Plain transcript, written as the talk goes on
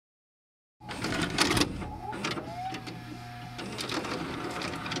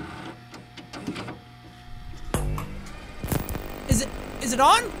Is it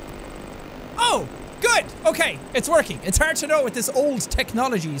on? Oh, good. Okay, it's working. It's hard to know with this old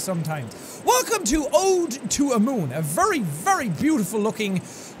technology sometimes. Welcome to Ode to a Moon, a very, very beautiful looking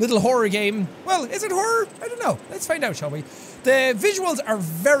little horror game. Well, is it horror? I don't know. Let's find out, shall we? The visuals are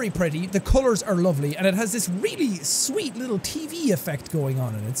very pretty, the colors are lovely, and it has this really sweet little TV effect going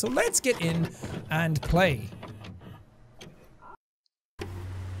on in it. So let's get in and play.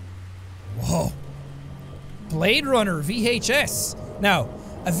 Whoa. Blade Runner VHS. Now,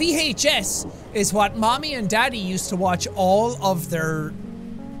 a VHS is what mommy and daddy used to watch all of their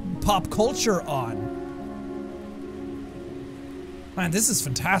pop culture on. Man, this is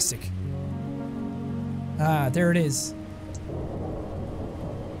fantastic. Ah, there it is.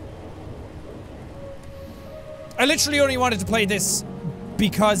 I literally only wanted to play this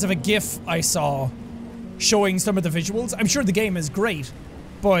because of a GIF I saw showing some of the visuals. I'm sure the game is great,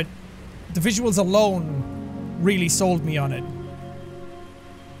 but the visuals alone really sold me on it.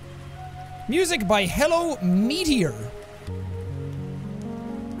 Music by Hello Meteor.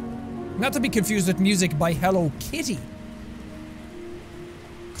 Not to be confused with music by Hello Kitty.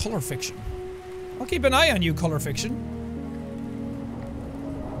 Color Fiction. I'll keep an eye on you, Color Fiction.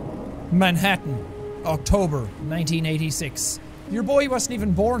 Manhattan, October 1986. Your boy wasn't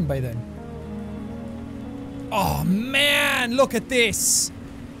even born by then. Oh man, look at this.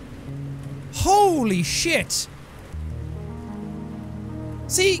 Holy shit.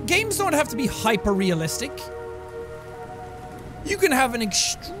 See, games don't have to be hyper-realistic. You can have an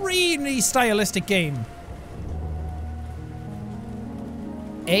extremely stylistic game.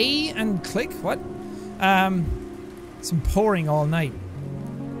 A and click? What? It's been pouring all night.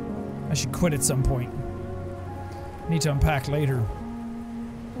 I should quit at some point. Need to unpack later.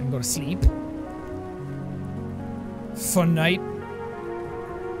 And go to sleep. Fun night.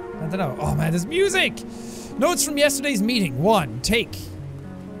 I don't know. Oh man, there's music! Notes from yesterday's meeting. 1. Take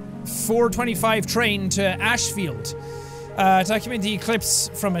 4:25 train to Ashfield. Document the eclipse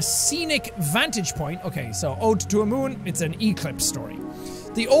from a scenic vantage point. Okay, so Ode to a Moon, it's an eclipse story.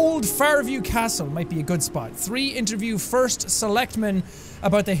 The old Fairview Castle might be a good spot. 3. Interview first selectmen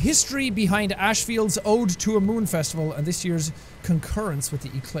about the history behind Ashfield's Ode to a Moon festival and this year's concurrence with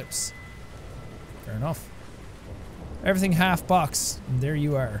the eclipse. Fair enough. Everything half box, and there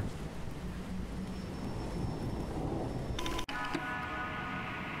you are.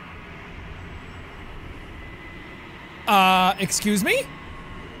 Excuse me?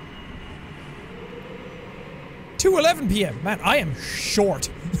 2:11 p.m. Man, I am short.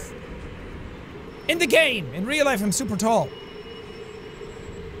 In the game. In real life, I'm super tall.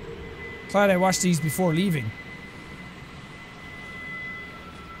 Glad I watched these before leaving.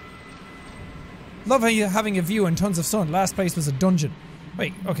 Love having a view and tons of sun. Last place was a dungeon.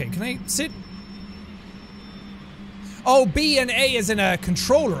 Wait, okay, can I sit? Oh, B and A is in a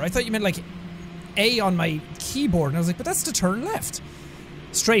controller. I thought you meant like A on my keyboard. And I was like, but that's to turn left.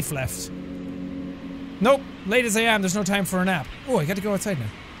 Strafe left. Nope. Late as I am, there's no time for a nap. Oh, I gotta go outside now.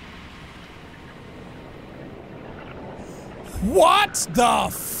 What the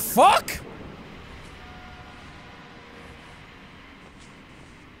fuck?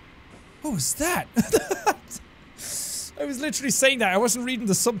 What was that? I was literally saying that. I wasn't reading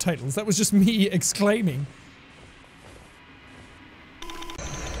the subtitles. That was just me exclaiming.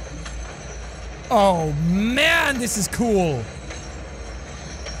 Oh man, this is cool.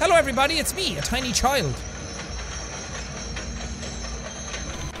 Hello everybody, it's me, a tiny child.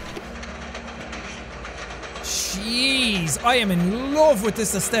 Jeez, I am in love with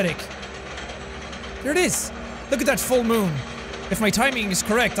this aesthetic. There it is. Look at that full moon. If my timing is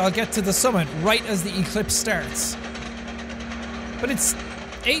correct, I'll get to the summit right as the eclipse starts. But it's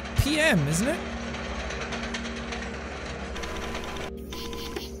 8 p.m., isn't it?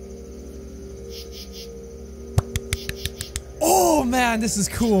 Oh man, this is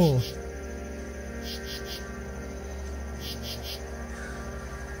cool.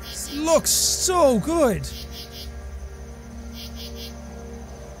 This looks so good.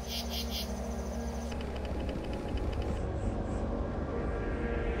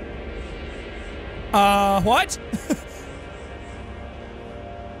 What?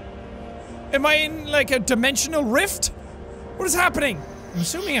 Am I in like a dimensional rift? What is happening? I'm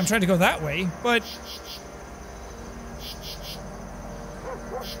assuming I'm trying to go that way, but...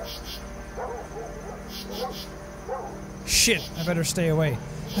 Shit, I better stay away.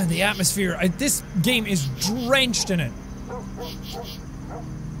 And the atmosphere, this game is drenched in it.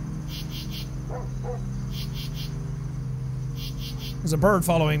 There's a bird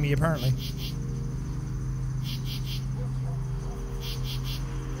following me, apparently.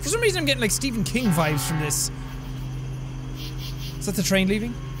 For some reason I'm getting like Stephen King vibes from this. Is that the train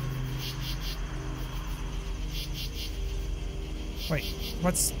leaving? Wait,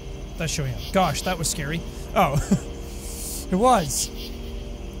 what's that showing up? Gosh, that was scary. Oh. It was.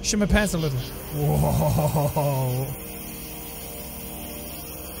 Shit my pants a little. Whoa.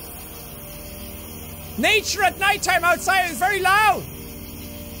 Nature at nighttime outside is very loud!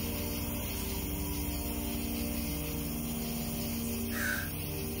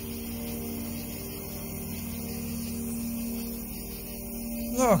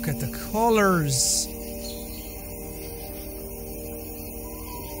 Look at the colors.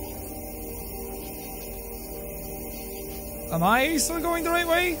 Am I still going the right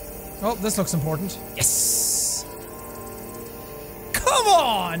way? Oh, this looks important. Yes! Come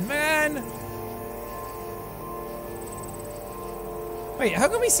on, man! Wait, how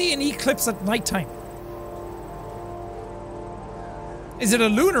can we see an eclipse at nighttime? Is it a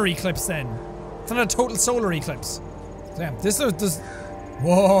lunar eclipse then? It's not a total solar eclipse. Damn, this looks.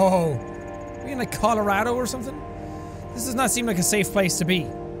 Whoa! Are we in like Colorado or something? This does not seem like a safe place to be.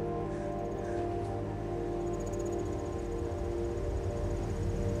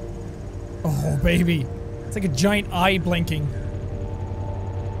 Oh, baby. It's like a giant eye blinking.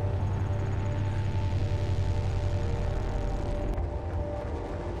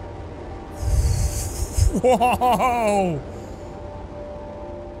 Whoa!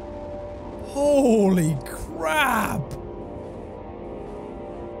 Holy crap!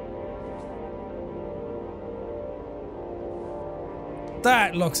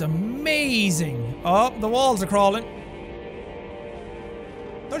 That looks amazing. Oh, the walls are crawling.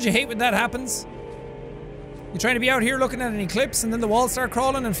 Don't you hate when that happens? You're trying to be out here looking at an eclipse and then the walls start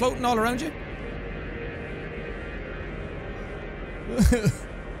crawling and floating all around you? I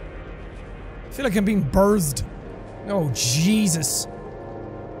feel like I'm being birthed. Oh, Jesus.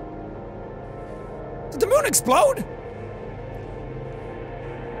 Did the moon explode?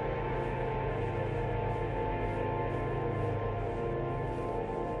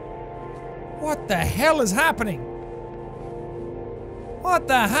 What the hell is happening? What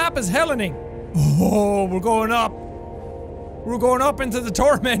the hap is hellening? Oh, we're going up. We're going up into the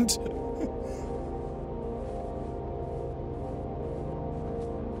torment.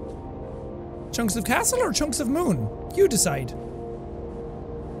 Chunks of castle or chunks of moon? You decide.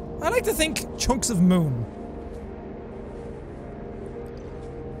 I like to think chunks of moon.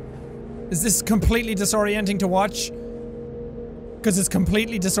 Is this completely disorienting to watch? Because it's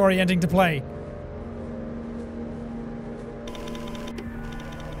completely disorienting to play.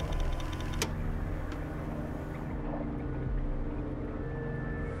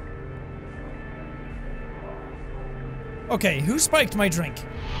 Okay, who spiked my drink?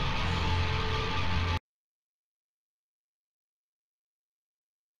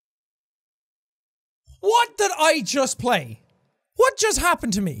 What did I just play? What just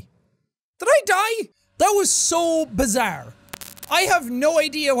happened to me? Did I die? That was so bizarre. I have no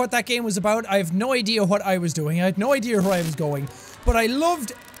idea what that game was about. I have no idea what I was doing. I had no idea where I was going. But I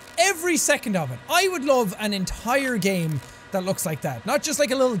loved every second of it. I would love an entire game that looks like that. Not just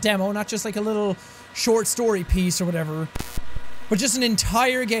like a little demo, not just like a little short story piece or whatever. But just an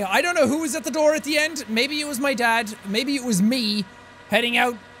entire game. I don't know who was at the door at the end. Maybe it was my dad. Maybe it was me heading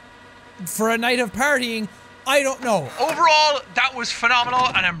out for a night of partying. I don't know. Overall, that was phenomenal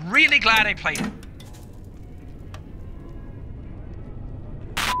and I'm really glad I played it.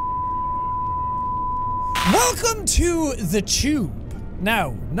 Welcome to the Tube.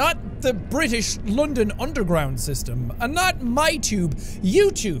 Now, not the British London Underground system, and not my tube,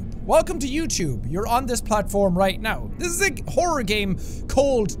 YouTube. Welcome to YouTube. You're on this platform right now. This is a horror game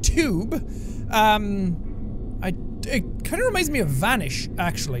called Tube. It kind of reminds me of Vanish,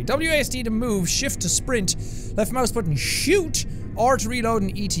 actually. WASD to move, shift to sprint, left mouse button shoot, R to reload,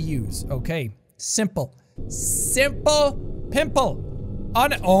 and E to use. Okay, simple. Simple pimple.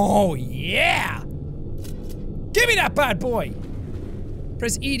 Oh, yeah! Give me that bad boy!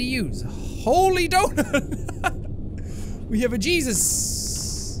 Press E to use. Holy donut! We have a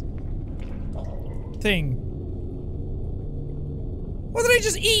Jesus thing. What did I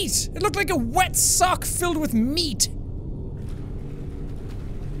just eat? It looked like a wet sock filled with meat.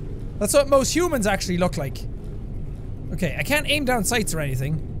 That's what most humans actually look like. Okay, I can't aim down sights or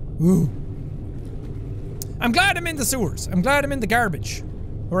anything. Ooh. I'm glad I'm in the sewers. I'm glad I'm in the garbage.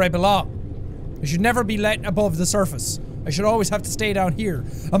 Where I belong. I should never be let above the surface. I should always have to stay down here,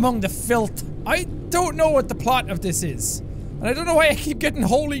 among the filth. I don't know what the plot of this is. And I don't know why I keep getting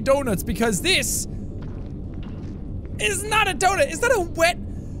holy donuts, because this is not a donut. Is that a wet,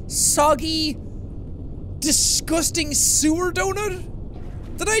 soggy, disgusting sewer donut?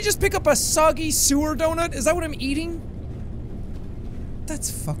 Did I just pick up a soggy sewer donut? Is that what I'm eating? That's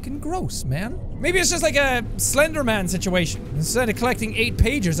fucking gross, man. Maybe it's just like a Slender Man situation. Instead of collecting 8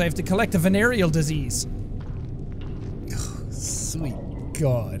 pages, I have to collect a venereal disease. Oh, sweet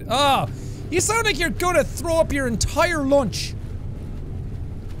God. Oh, you sound like you're gonna throw up your entire lunch.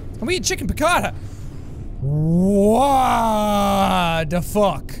 And we eat chicken piccata. What the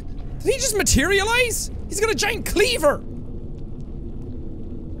fuck? Did he just materialize? He's got a giant cleaver.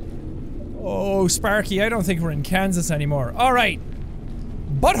 Oh, Sparky, I don't think we're in Kansas anymore. Alright.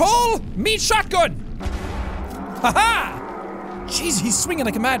 Butthole, meet shotgun! Haha! Jeez, he's swinging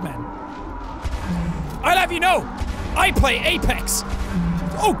like a madman. I'll have you know, I play Apex.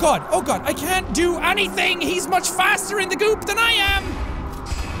 Oh god, I can't do anything! He's much faster in the goop than I am!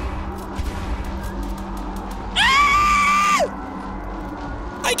 Ah!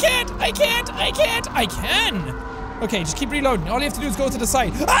 I can! Okay, just keep reloading. All you have to do is go to the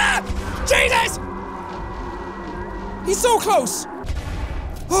side. Ah! Jesus! He's so close!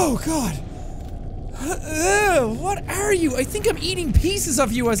 Oh god. What are you? I think I'm eating pieces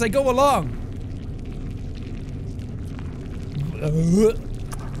of you as I go along.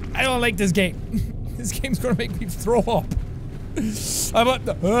 I don't like this game. This game's gonna make me throw up. I want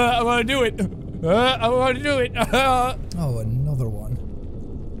to do it. I want to do it. Oh, another one.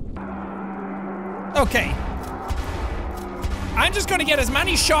 Okay. I'm just gonna get as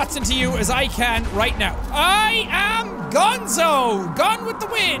many shots into you as I can right now. I am Gonzo! Gone with the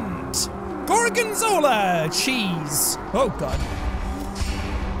Wind! Gorgonzola cheese! Oh god.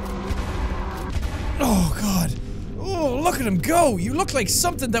 Oh god. Oh, look at him go! You look like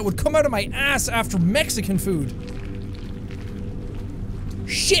something that would come out of my ass after Mexican food.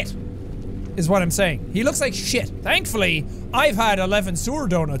 Shit! Is what I'm saying. He looks like shit. Thankfully, I've had 11 sewer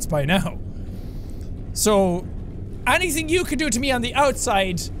donuts by now. So, anything you could do to me on the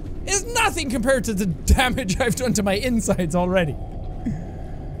outside is nothing compared to the damage I've done to my insides already.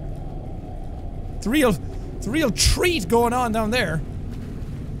 It's a real treat going on down there.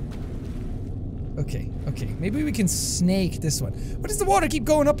 Okay, maybe we can snake this one. Why does the water keep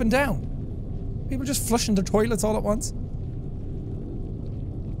going up and down? People just flushing their toilets all at once?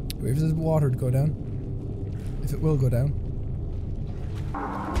 Where does the water go down? If it will go down.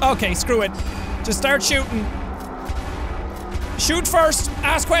 Okay, screw it. Just start shooting. Shoot first,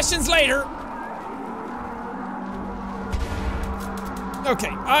 ask questions later. Okay,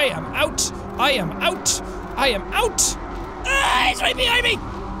 I am out. Ah, he's right behind me!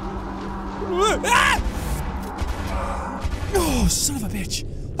 Ah! Oh, son of a bitch.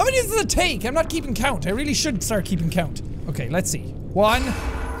 How many does it take? I'm not keeping count. I really should start keeping count. Okay, let's see. 1,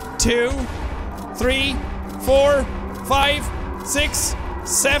 2, 3, 4, 5, 6,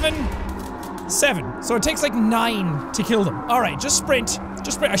 7. 7. So it takes like 9 to kill them. Alright, just sprint.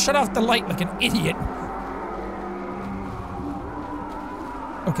 Just sprint. I shut off the light like an idiot.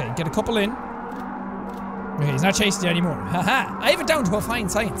 Okay, get a couple in. Okay, he's not chasing you anymore. Haha. I have it down to a fine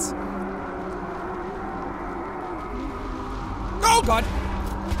science. Oh god.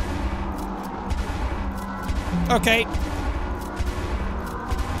 Okay.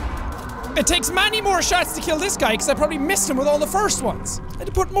 It takes many more shots to kill this guy because I probably missed him with all the first ones. I had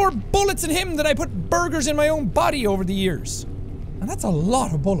to put more bullets in him than I put burgers in my own body over the years. And that's a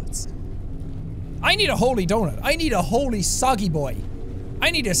lot of bullets. I need a holy donut. I need a holy soggy boy.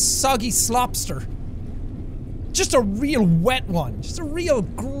 I need a soggy slopster. Just a real wet one. Just a real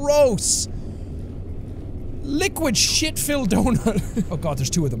gross liquid shit-filled donut. Oh god, there's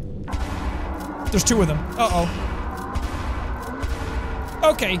 2 of them. There's 2 of them. Uh-oh.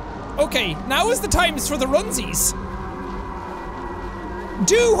 Okay, now is the time for the runsies.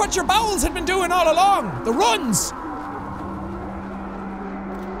 Do what your bowels had been doing all along. The runs.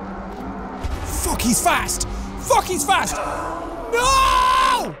 Fuck, he's fast. Fuck, he's fast.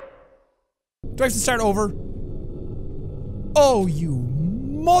 No! Do I have to start over? Oh, you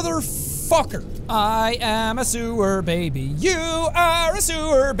motherfucker. I am a sewer baby. You are a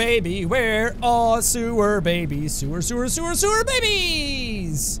sewer baby. We're all sewer babies. Sewer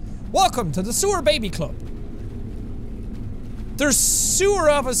babies. Welcome to the Sewer Baby Club. There's sewer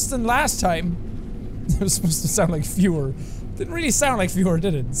of us than last time. It was supposed to sound like fewer. Didn't really sound like fewer,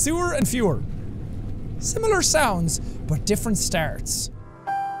 did it? Sewer and fewer. Similar sounds, but different starts.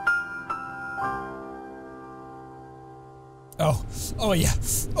 Oh yeah.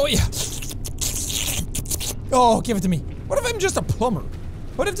 Oh, give it to me. What if I'm just a plumber?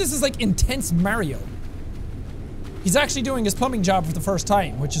 What if this is like intense Mario? He's actually doing his plumbing job for the first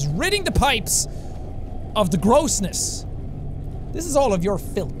time, which is ridding the pipes of the grossness. This is all of your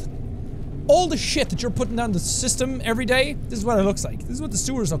filth. All the shit that you're putting down the system every day, this is what it looks like. This is what the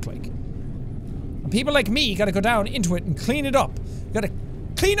sewers look like. I'm People like me gotta go down into it and clean it up. Gotta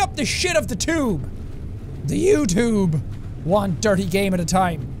clean up the shit of the tube. The YouTube. One dirty game at a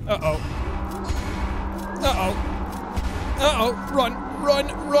time. Uh-oh. Uh-oh. Uh-oh. Run,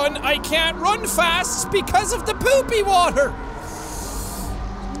 run, run. I can't run fast because of the poopy water.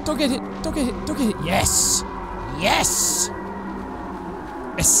 Don't get hit. Don't get hit. Don't get hit. Yes. Yes.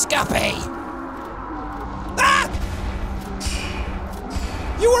 Escape. Ah!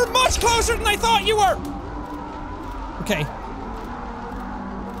 You were much closer than I thought you were. Okay.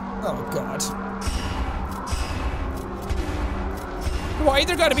 Oh, God. Why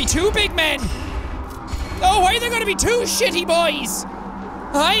there gotta be two big men? Oh, why there gotta be two shitty boys?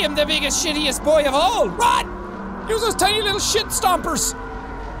 I am the biggest, shittiest boy of all. Run! Use those tiny little shit stompers.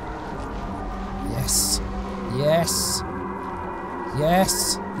 Yes. Yes.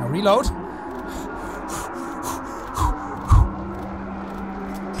 Yes. Now reload.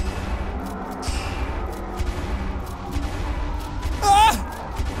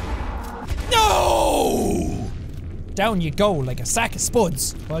 Down you go like a sack of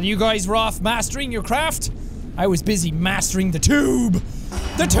spuds. While you guys were off mastering your craft, I was busy mastering the tube.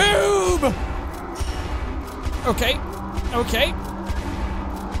 The tube! Okay. Okay.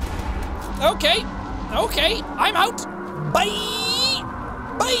 Okay. Okay. I'm out. Bye.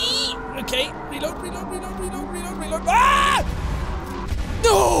 Bye. Okay. Reload, reload, reload, reload, reload, reload. Ah!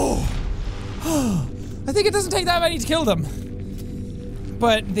 No! I think it doesn't take that many to kill them.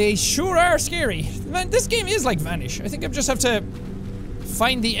 But they sure are scary. Man, this game is like Vanish. I think I just have to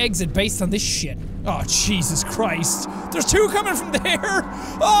find the exit based on this shit. Oh, Jesus Christ. There's two coming from there.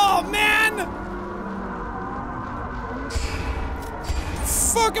 Oh, man. The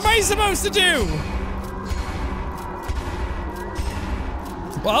fuck am I supposed to do?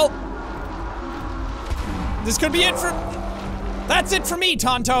 Well, this could be it for... That's it for me,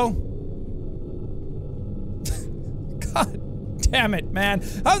 Tonto. God. Damn it, man.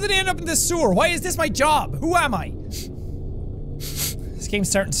 How did I end up in this sewer? Why is this my job? Who am I? This game's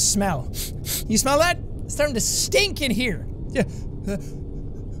starting to smell. You smell that? It's starting to stink in here. Yeah.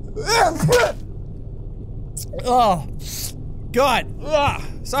 Oh. God. Ugh.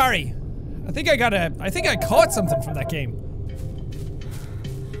 Sorry. I think I caught something from that game.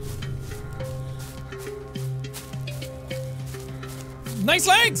 Nice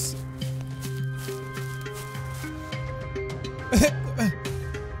legs!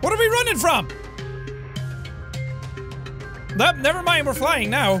 What are we running from? Nope, never mind, we're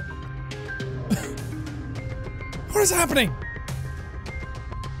flying now. What is happening?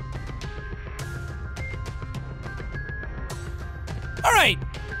 Alright.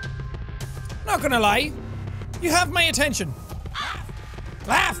 Not gonna lie. You have my attention.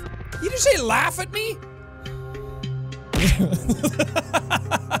 Laugh! You didn't say laugh at me?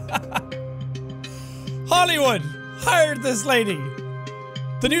 Hollywood hired this lady.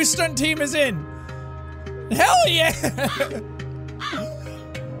 The new stunt team is in. Hell yeah!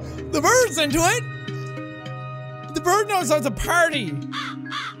 The bird's into it. The bird knows how to party.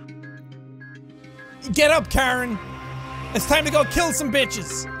 Get up, Karen. It's time to go kill some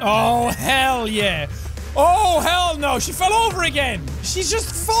bitches. Oh, hell yeah. Oh, hell no. She fell over again. She's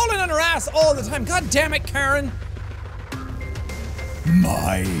just falling on her ass all the time. God damn it, Karen.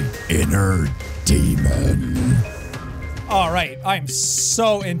 My inner demon. Alright, I'm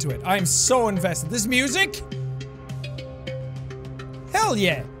so into it. I'm so invested. This music? Hell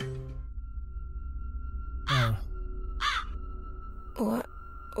yeah. Oh.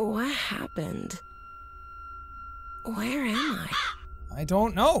 What happened? Where am I? I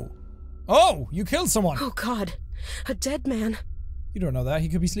don't know. Oh, you killed someone. Oh God, a dead man. You don't know that. He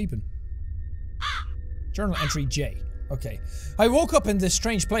could be sleeping. Journal entry J. Okay. I woke up in this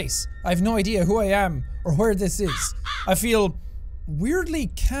strange place. I have no idea who I am or where this is. I feel weirdly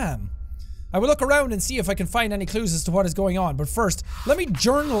calm. I will look around and see if I can find any clues as to what is going on, but first, let me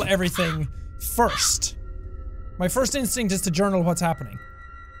journal everything first. My first instinct is to journal what's happening.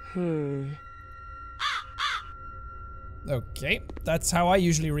 Okay, that's how I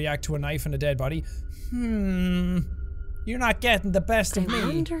usually react to a knife and a dead body. You're not getting the best of me. I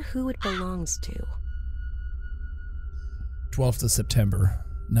wonder who it belongs to. 12th of September,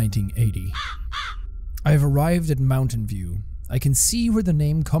 1980. I have arrived at Mountain View. I can see where the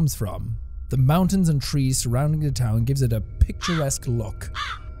name comes from. The mountains and trees surrounding the town gives it a picturesque look.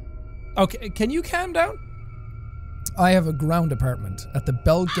 Okay, can you calm down? I have a ground apartment at the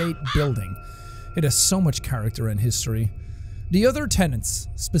Belgate building. It has so much character and history. The other tenants,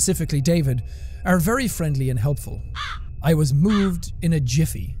 specifically David, are very friendly and helpful. I was moved in a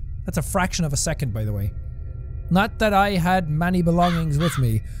jiffy. That's a fraction of a second, by the way. Not that I had many belongings with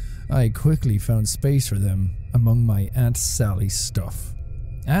me. I quickly found space for them among my Aunt Sally's stuff.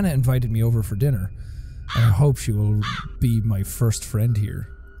 Anna invited me over for dinner. I hope she will be my first friend here.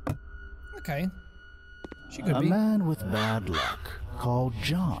 Okay. She could be. A man with bad luck called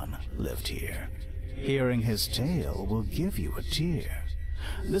John lived here. Hearing his tale will give you a tear.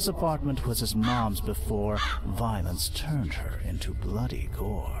 This apartment was his mom's before violence turned her into bloody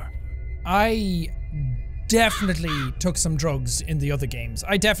gore. I definitely took some drugs in the other games.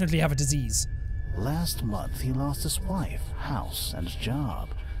 I definitely have a disease. Last month he lost his wife, house, and job.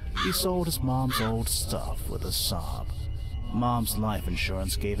 He sold his mom's old stuff with a sob. Mom's life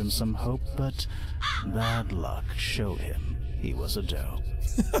insurance gave him some hope, but bad luck showed him he was a dope.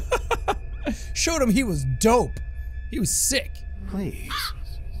 Showed him he was dope. He was sick. Please,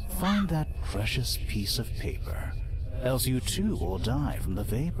 find that precious piece of paper, else you too will die from the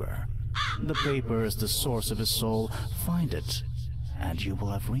vapor. The paper is the source of his soul. Find it, and you will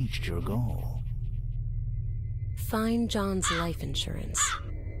have reached your goal. Find John's life insurance.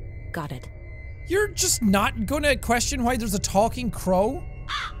 Got it. You're just not gonna question why there's a talking crow?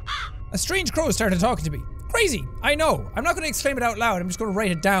 A strange crow started talking to me. Crazy, I know. I'm not gonna exclaim it out loud, I'm just gonna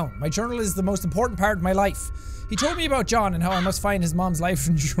write it down. My journal is the most important part of my life. He told me about John and how I must find his mom's life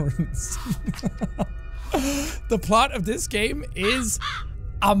insurance. The plot of this game is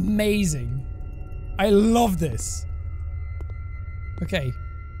amazing. I love this. Okay.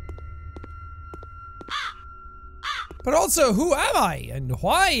 But also, who am I? And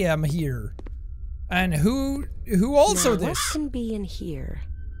why am I here? And who also now, this? What can be in here?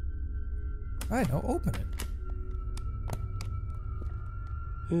 I don't open it.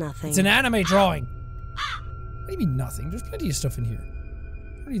 Nothing. It's an anime drawing. What do you mean nothing? There's plenty of stuff in here.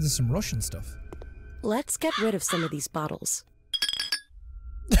 Maybe there's some Russian stuff. Let's get rid of some of these bottles.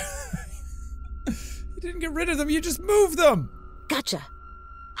 You didn't get rid of them, you just moved them! Gotcha.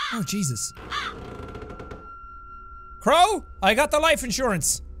 Oh, Jesus. Crow, I got the life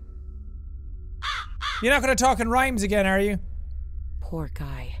insurance. You're not gonna talk in rhymes again, are you? Poor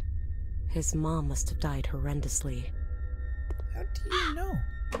guy. His mom must have died horrendously. How do you know?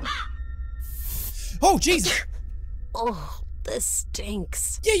 Oh, Jesus! Oh, this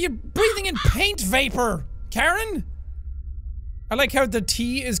stinks. Yeah, you're breathing in paint vapor, Karen! I like how the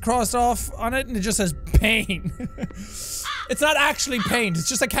T is crossed off on it and it just says pain. It's not actually paint, it's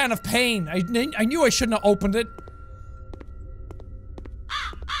just a can of pain. I knew I shouldn't have opened it.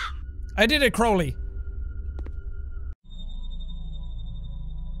 I did it, Crowley.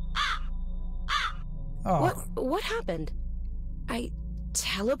 Oh. What happened? I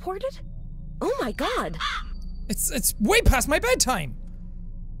teleported? Oh my god! It's way past my bedtime!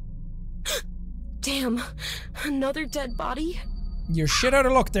 Damn, another dead body? You're shit out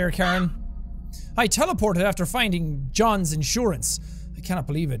of luck there, Karen. I teleported after finding John's insurance. I cannot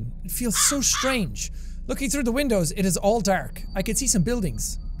believe it. It feels so strange. Looking through the windows, it is all dark. I can see some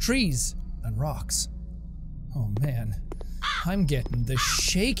buildings, trees, and rocks. Oh man, I'm getting the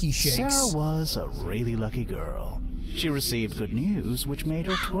shaky shakes. Sarah was a really lucky girl. She received good news, which made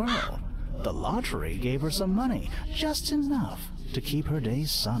her twirl. The lottery gave her some money, just enough to keep her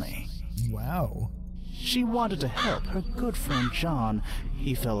days sunny. Wow. She wanted to help her good friend John.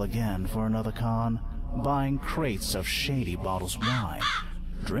 He fell again for another con, buying crates of shady bottles of wine.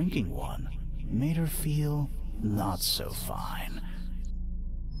 Drinking one made her feel not so fine.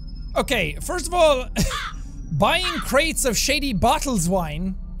 Okay, first of all, buying crates of shady bottles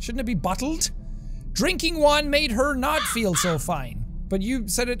wine, shouldn't it be bottled? Drinking one made her not feel so fine. But you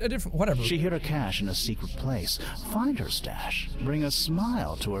said it a different, whatever. She hid her cash in a secret place. Find her stash, bring a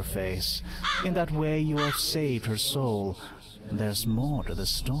smile to her face. In that way you have saved her soul. There's more to the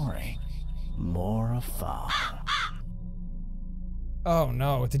story. More of foul. Oh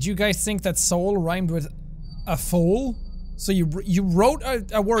no, did you guys think that soul rhymed with a fool? So you wrote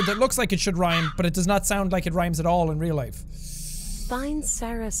a word that looks like it should rhyme, but it does not sound like it rhymes at all in real life. Find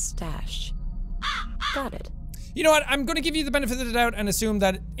Sarah's stash. Got it. You know what, I'm gonna give you the benefit of the doubt and assume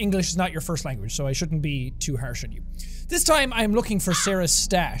that English is not your first language, so I shouldn't be too harsh on you. This time, I am looking for Sarah's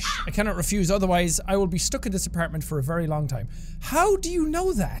stash. I cannot refuse, otherwise I will be stuck in this apartment for a very long time. How do you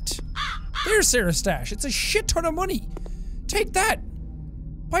know that? There's Sarah's stash. It's a shit ton of money. Take that.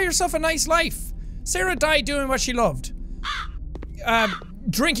 Buy yourself a nice life. Sarah died doing what she loved.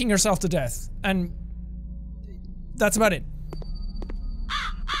 Drinking herself to death. And that's about it.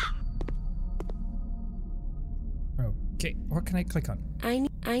 Okay, what can I click on?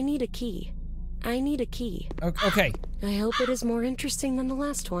 I need a key. I need a key. Okay. I hope it is more interesting than the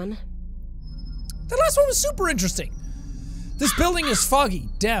last one. The last one was super interesting. This building is foggy,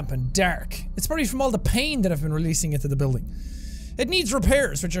 damp, and dark. It's probably from all the pain that I've been releasing into the building. It needs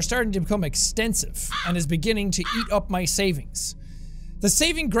repairs, which are starting to become extensive, and is beginning to eat up my savings. The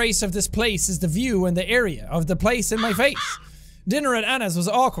saving grace of this place is the view and the area of the place in my face. Dinner at Anna's was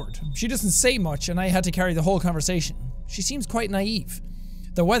awkward. She doesn't say much, and I had to carry the whole conversation. She seems quite naive.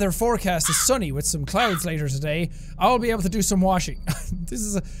 The weather forecast is sunny with some clouds later today. I'll be able to do some washing.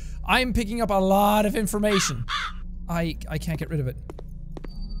 I'm picking up a lot of information. I can't get rid of it.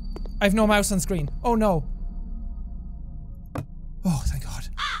 I have no mouse on screen. Oh no. Oh, thank God.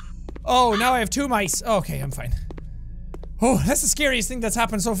 Oh, now I have 2 mice. Okay, I'm fine. Oh, that's the scariest thing that's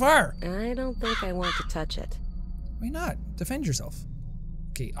happened so far. I don't think I want to touch it. Why not? Defend yourself.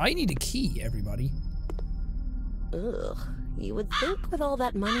 Okay, I need a key, everybody. Ugh. You would think with all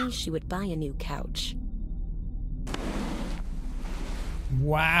that money she would buy a new couch.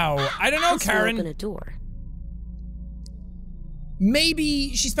 Wow. I don't know, Karen. Open a door.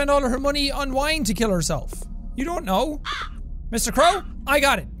 Maybe she spent all of her money on wine to kill herself. You don't know. Mr. Crow, I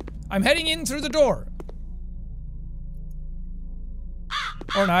got it. I'm heading in through the door.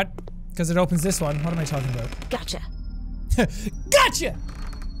 Or not, because it opens this one. What am I talking about? Gotcha. Gotcha!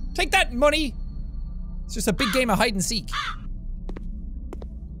 Take that, money! It's just a big game of hide and seek.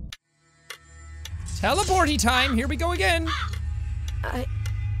 Teleporty time, here we go again.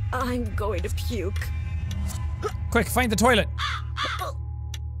 I'm going to puke. Quick, find the toilet.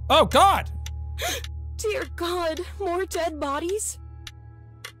 Oh, God! Dear God, more dead bodies?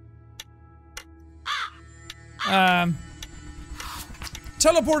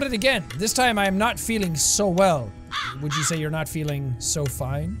 Teleported again. This time I am not feeling so well. Would you say you're not feeling so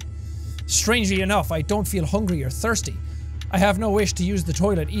fine? Strangely enough, I don't feel hungry or thirsty. I have no wish to use the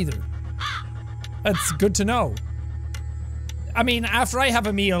toilet either. That's good to know. I mean, after I have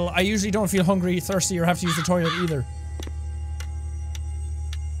a meal, I usually don't feel hungry, thirsty, or have to use the toilet either.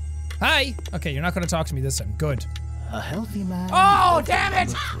 Hi! Okay, you're not gonna talk to me this time. Good. A healthy man. Oh, damn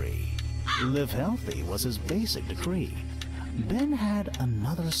it! 3. Live healthy was his basic decree. Ben had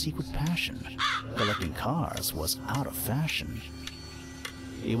another secret passion. Collecting cars was out of fashion.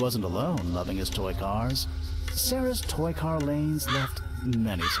 He wasn't alone loving his toy cars. Sarah's toy car lanes left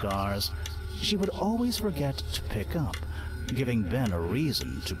many scars. She would always forget to pick up, giving Ben a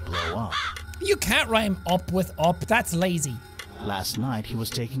reason to blow up. You can't rhyme up with up, that's lazy. Last night he was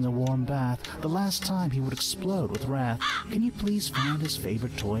taking a warm bath, the last time he would explode with wrath. Can you please find his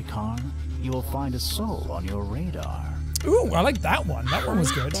favorite toy car? You will find his soul on your radar. Ooh, I like that one. That one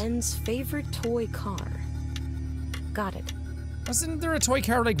was good. Ben's favorite toy car. Got it. Wasn't there a toy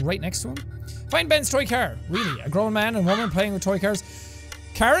car like right next to him? Find Ben's toy car. Really, a grown man and woman playing with toy cars.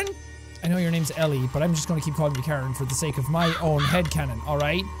 Karen? I know your name's Ellie, but I'm just going to keep calling you Karen for the sake of my own headcanon,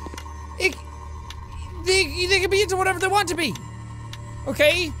 alright? They can be into whatever they want to be.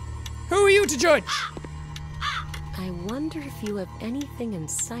 Okay? Who are you to judge? I wonder if you have anything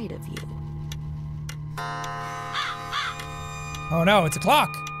inside of you. Oh no, it's a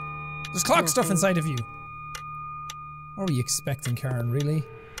clock. There's clock stuff inside of you. What were you expecting, Karen, really?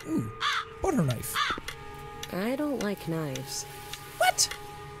 Ooh, butter knife. I don't like knives. What?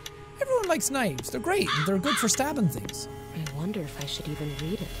 Everyone likes knives. They're great. They're good for stabbing things. I wonder if I should even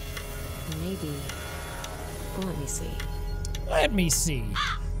read it. Maybe... Let me see. Let me see.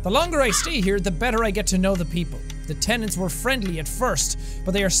 The longer I stay here, the better I get to know the people. The tenants were friendly at first,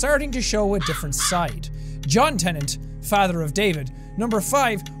 but they are starting to show a different side. John Tennant, father of David, number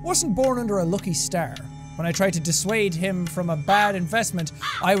 5, wasn't born under a lucky star. When I tried to dissuade him from a bad investment,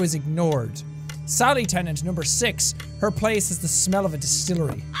 I was ignored. Sally Tennant, number 6, her place has the smell of a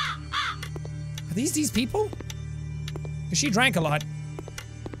distillery. Are these people? Because she drank a lot.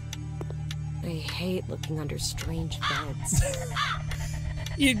 I hate looking under strange beds.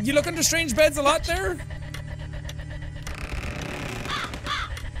 You look under strange beds a lot there?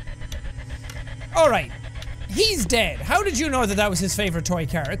 Alright. He's dead. How did you know that that was his favorite toy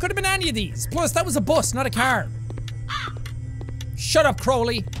car? It could have been any of these. Plus, that was a bus, not a car. Shut up,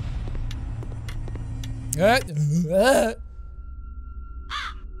 Crowley.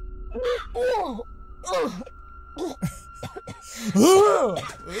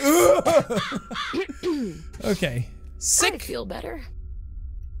 Okay. Sick. I feel better.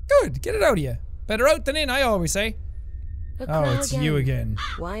 Good. Get it out of you. Better out than in, I always say. Oh, it's you again.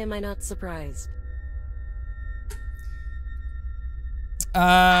 Why am I not surprised?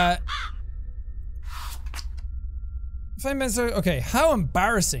 Okay, how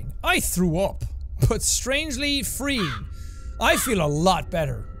embarrassing. I threw up, but strangely freeing. I feel a lot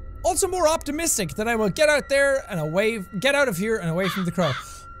better. Also more optimistic that I will get out of here and away from the crow.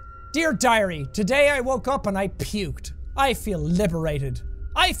 Dear diary, today I woke up and I puked. I feel liberated.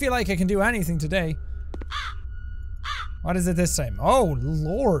 I feel like I can do anything today. What is it this time? Oh,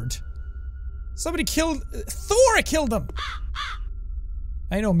 Lord. Somebody killed... Thor killed him!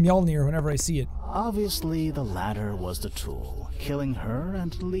 I know Mjolnir whenever I see it. Obviously, the ladder was the tool, killing her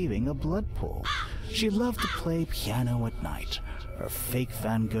and leaving a blood pool. She loved to play piano at night. Her fake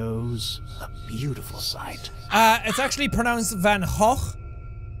Van Goghs, a beautiful sight. It's actually pronounced Van Gogh.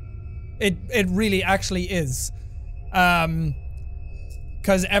 It really actually is. Because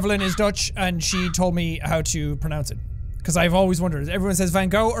Evelyn is Dutch and she told me how to pronounce it. Because I've always wondered, everyone says Van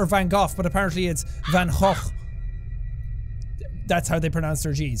Gogh or Van Gogh, but apparently it's Van Gogh. That's how they pronounce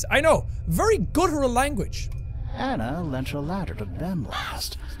their G's. I know, very guttural language. Anna lent her ladder to Ben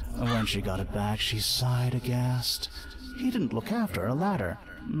last. When she got it back, she sighed aghast. He didn't look after her ladder.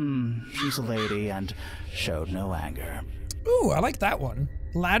 She's a lady and showed no anger. Ooh, I like that one.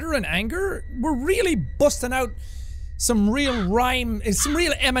 Ladder and anger? We're really busting out some real rhyme, some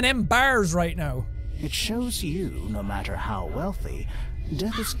real Eminem bars right now. It shows you, no matter how wealthy,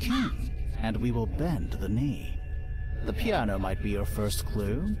 death is king, and we will bend the knee. The piano might be your first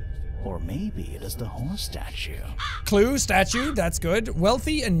clue, or maybe it is the horse statue. Clue, statue, that's good.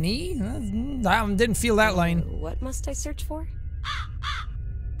 Wealthy and knee? I didn't feel that line. What must I search for?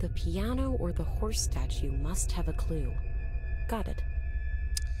 The piano or the horse statue must have a clue. Got it.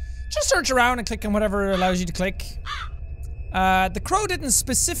 Just search around and click on whatever allows you to click. The crow didn't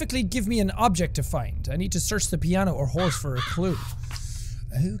specifically give me an object to find. I need to search the piano or horse for a clue.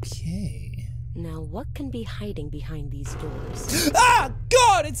 Okay. Now what can be hiding behind these doors? Ah!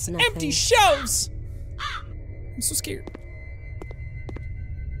 God! It's Nothing. empty shelves! I'm so scared.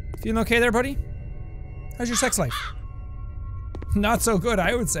 Feeling okay there, buddy? How's your sex life? Not so good,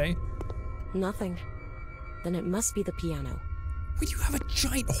 I would say. Nothing. Then it must be the piano. Why do you have a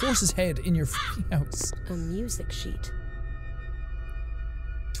giant horse's head in your freaking house? A music sheet.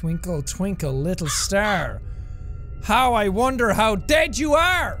 Twinkle, twinkle, little star. How I wonder how dead you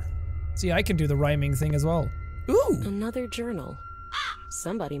are! See, I can do the rhyming thing as well. Ooh! Another journal.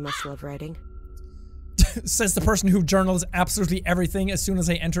 Somebody must love writing. Says the person who journals absolutely everything as soon as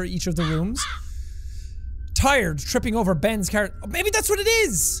I enter each of the rooms. Tired, tripping over Ben's car. Oh, maybe that's what it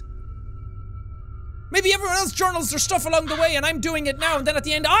is! Maybe everyone else journals their stuff along the way and I'm doing it now, and then at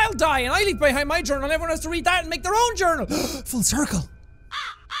the end I'll die and I leave behind my journal and everyone has to read that and make their own journal. Full circle.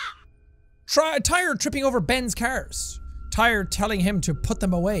 Tired tripping over Ben's cars. Tired telling him to put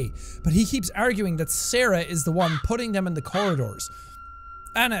them away, but he keeps arguing that Sarah is the one putting them in the corridors.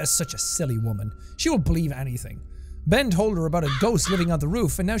 Anna is such a silly woman. She will believe anything. Ben told her about a ghost living on the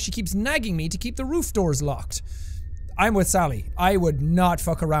roof and now she keeps nagging me to keep the roof doors locked. I'm with Sally. I would not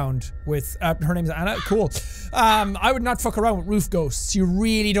fuck around with, her name's Anna, cool. I would not fuck around with roof ghosts. You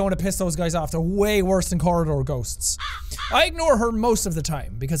really don't want to piss those guys off. They're way worse than corridor ghosts. I ignore her most of the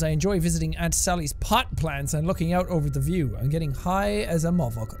time because I enjoy visiting Aunt Sally's pot plants and looking out over the view. I'm getting high as a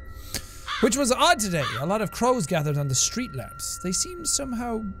motherfucker. Which was odd today. A lot of crows gathered on the street lamps. They seemed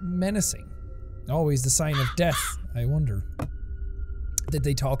somehow menacing. Always the sign of death, I wonder. Did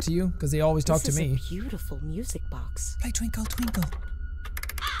they talk to you? Because they always talk to me. This is a beautiful music box. Play Twinkle Twinkle.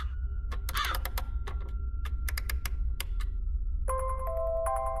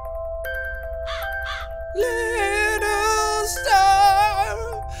 Little star,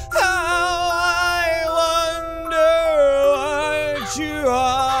 how I wonder what you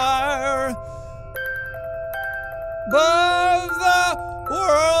are. Above the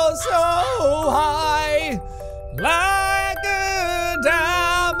world so high, like a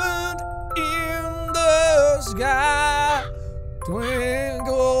diamond in the sky.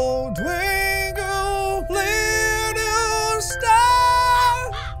 Twinkle, twinkle, little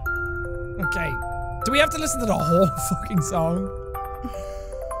star. Okay. Do we have to listen to the whole fucking song?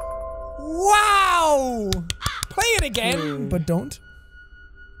 Wow! Play it again, but don't.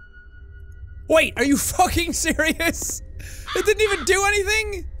 Wait, are you fucking serious? It didn't even do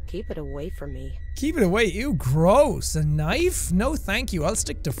anything? Keep it away from me. Keep it away. Ew, gross. A knife? No, thank you. I'll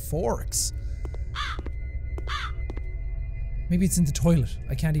stick to forks. Maybe it's in the toilet.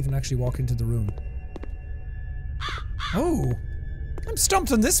 I can't even actually walk into the room. Oh. I'm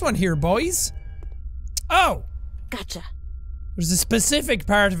stumped on this one here, boys. Oh. Gotcha. There's a specific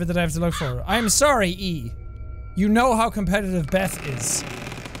part of it that I have to look for. I'm sorry, E. You know how competitive Beth is.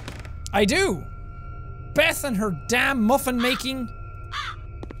 I do. Beth and her damn muffin making.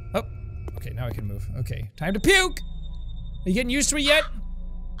 Oh. Okay, now I can move. Okay, time to puke! Are you getting used to it yet?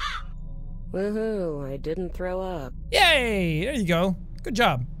 Woohoo, I didn't throw up. Yay! There you go. Good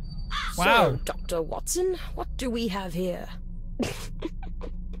job. Wow. So, Dr. Watson, what do we have here?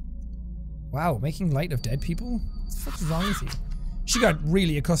 Wow, making light of dead people? What the fuck is wrong with you? She got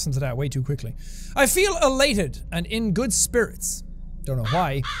really accustomed to that way too quickly. I feel elated and in good spirits. Don't know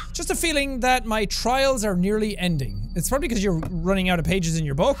why. Just a feeling that my trials are nearly ending. It's probably because you're running out of pages in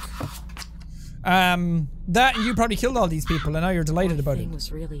your book. That and you probably killed all these people and now you're delighted about it.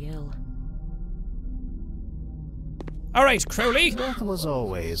 Was really ill. Alright, Crowley. Beth was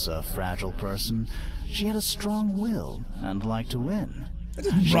always a fragile person. She had a strong will and liked to win.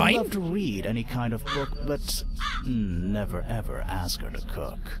 She loved to read any kind of book, but never ever ask her to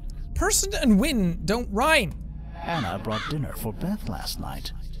cook. Person and win don't rhyme. Anna brought dinner for Beth last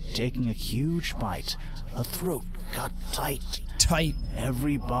night. Taking a huge bite, her throat got tight. Tight.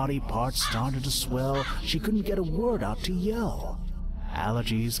 Every body part started to swell. She couldn't get a word out to yell.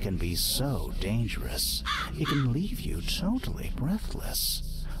 Allergies can be so dangerous. It can leave you totally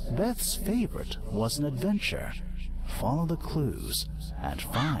breathless. Beth's favorite was an adventure. Follow the clues and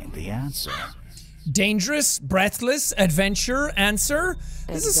find the answer. Dangerous, breathless, adventure, answer?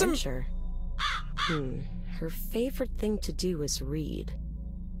 This is some... Her favorite thing to do is read.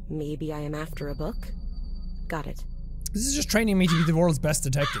 Maybe I am after a book? Got it. This is just training me to be the world's best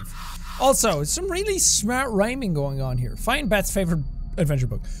detective. Also, some really smart rhyming going on here. Find Beth's favorite adventure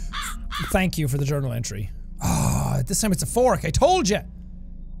book. Thank you for the journal entry. Ah, this time it's a fork. I told you.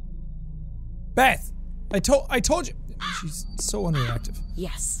 Beth, I told you. She's so unreactive.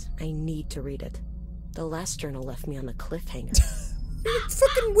 Yes, I need to read it. The last journal left me on a cliffhanger. You're a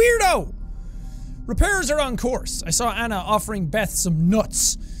fucking weirdo. Repairs are on course. I saw Anna offering Beth some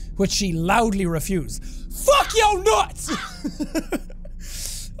nuts, which she loudly refused. Fuck your nuts!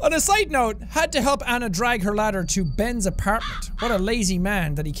 On a side note, had to help Anna drag her ladder to Ben's apartment. What a lazy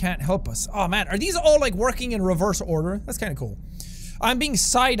man that he can't help us. Oh man, are these all like working in reverse order? That's kind of cool. I'm being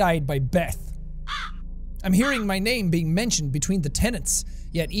side-eyed by Beth. I'm hearing my name being mentioned between the tenants,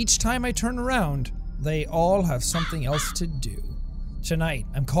 yet each time I turn around, they all have something else to do. Tonight,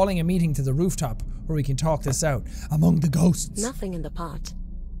 I'm calling a meeting to the rooftop where we can talk this out among the ghosts. Nothing in the pot.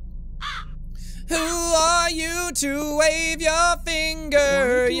 Who are you to wave your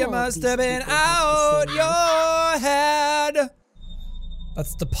finger? You must have been out your head.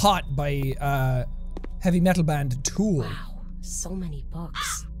 That's The Pot by heavy metal band Tool. Wow, so many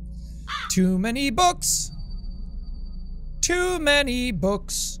books. Too many books. Too many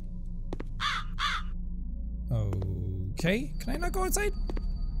books. Okay, can I not go outside?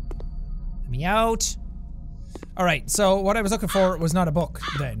 Let me out. Alright, so what I was looking for was not a book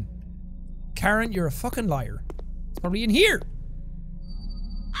then. Karen, you're a fucking liar. It's probably in here.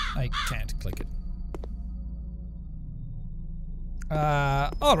 I can't click it.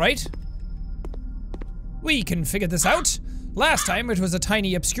 Alright. We can figure this out. Last time it was a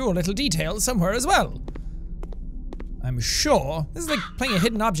tiny obscure little detail somewhere as well. I'm sure this is like playing a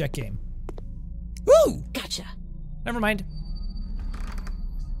hidden object game. Woo! Gotcha. Never mind.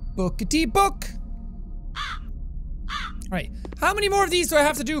 Bookity book. Right. How many more of these do I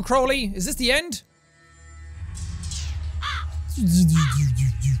have to do, Crowley? Is this the end?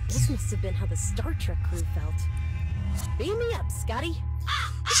 This must have been how the Star Trek crew felt. Beam me up, Scotty.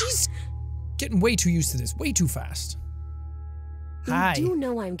 She's getting way too used to this, way too fast. Hi. You do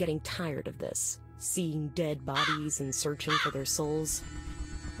know I'm getting tired of this. Seeing dead bodies and searching for their souls.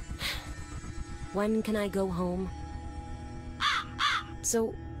 When can I go home?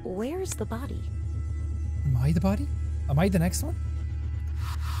 So, where's the body? Am I the body? Am I the next one?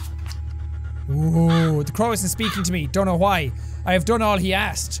 Ooh, the crow isn't speaking to me. Don't know why. I have done all he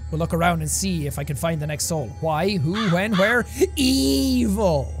asked. We'll look around and see if I can find the next soul. Why? Who? When? Where?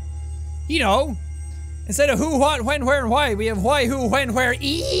 Evil! You know, instead of who, what, when, where, and why, we have why, who, when, where,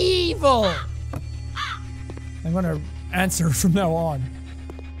 evil! I'm gonna answer from now on.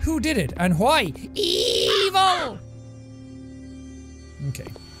 Who did it and why? Evil! Okay.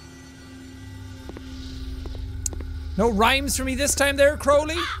 No rhymes for me this time there,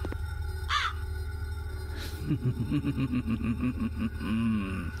 Crowley?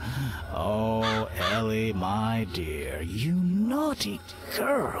 Oh, Ellie, my dear, you naughty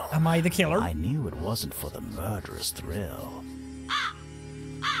girl. Am I the killer? I knew it wasn't for the murderous thrill.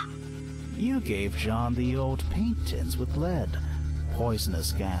 You gave John the old paint tins with lead.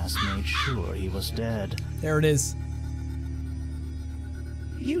 Poisonous gas made sure he was dead. There it is.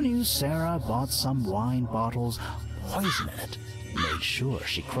 You knew Sarah bought some wine bottles, poison in it, made sure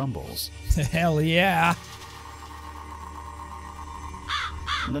she crumbles. Hell yeah.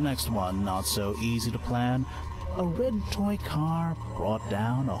 The next one, not so easy to plan. A red toy car brought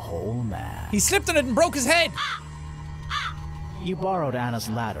down a whole man. He slipped on it and broke his head. You borrowed Anna's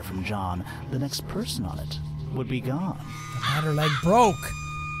ladder from John. The next person on it would be gone. The ladder leg broke.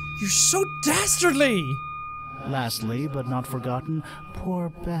 You're so dastardly. Lastly, but not forgotten, poor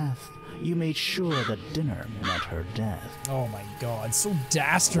Beth. You made sure that dinner met her death. Oh my god, so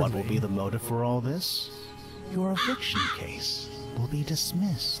dastardly. What will be the motive for all this? Your eviction case will be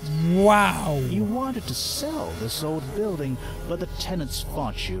dismissed. Wow. You wanted to sell this old building, but the tenants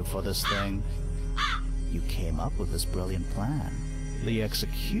fought you for this thing. You came up with this brilliant plan. The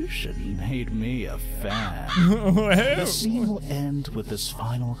execution made me a fan. The scene will end with this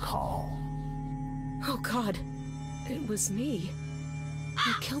final call. Oh god, it was me.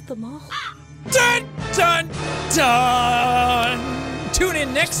 I killed them all. Dun dun dun! Tune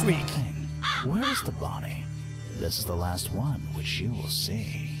in next week. Where is the body? This is the last one which you will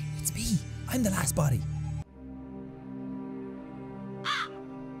see. It's me. I'm the last body.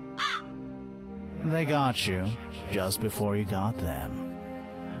 They got you just before you got them.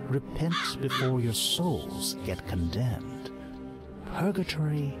 Repent before your souls get condemned.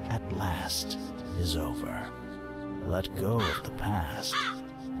 Purgatory at last is over. Let go of the past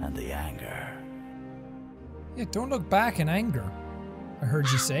and the anger. Yeah, don't look back in anger, I heard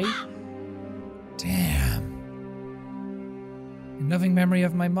you say. Damn. In loving memory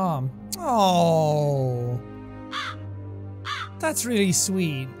of my mom. Oh. That's really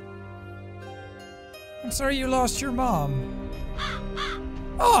sweet. I'm sorry you lost your mom.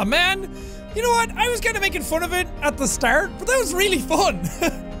 Oh man, you know what? I was kind of making fun of it at the start, but that was really fun.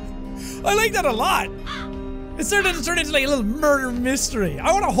 I like that a lot. It started to turn into like a little murder mystery.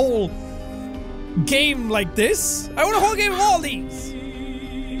 I want a whole game like this. I want a whole game of all these.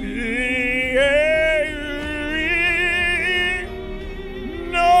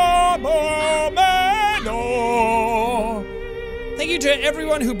 Thank you to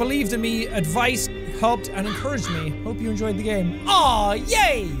everyone who believed in me, advised, helped, and encouraged me. Hope you enjoyed the game. Aw,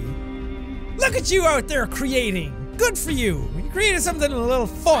 yay! Look at you out there creating. Good for you. You created something a little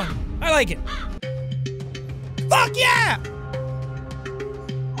fun. I like it. Fuck yeah!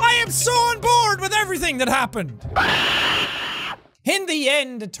 I am so on board with everything that happened. In the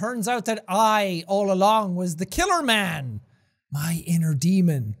end, it turns out that I, all along, was the killer man. My inner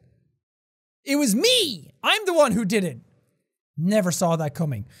demon. It was me! I'm the one who did it. Never saw that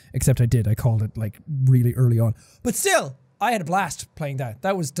coming. Except I did. I called it like really early on. But still, I had a blast playing that.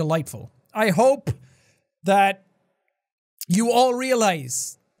 That was delightful. I hope that you all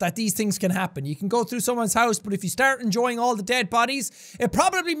realize that these things can happen. You can go through someone's house, but if you start enjoying all the dead bodies, it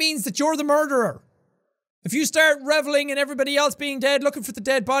probably means that you're the murderer. If you start reveling in everybody else being dead, looking for the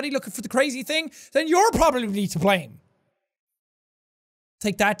dead body, looking for the crazy thing, then you're probably to blame.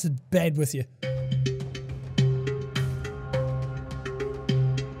 Take that to bed with you.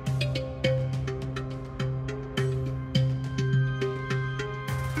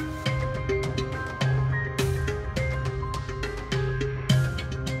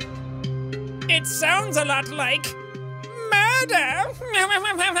 It sounds a lot like murder.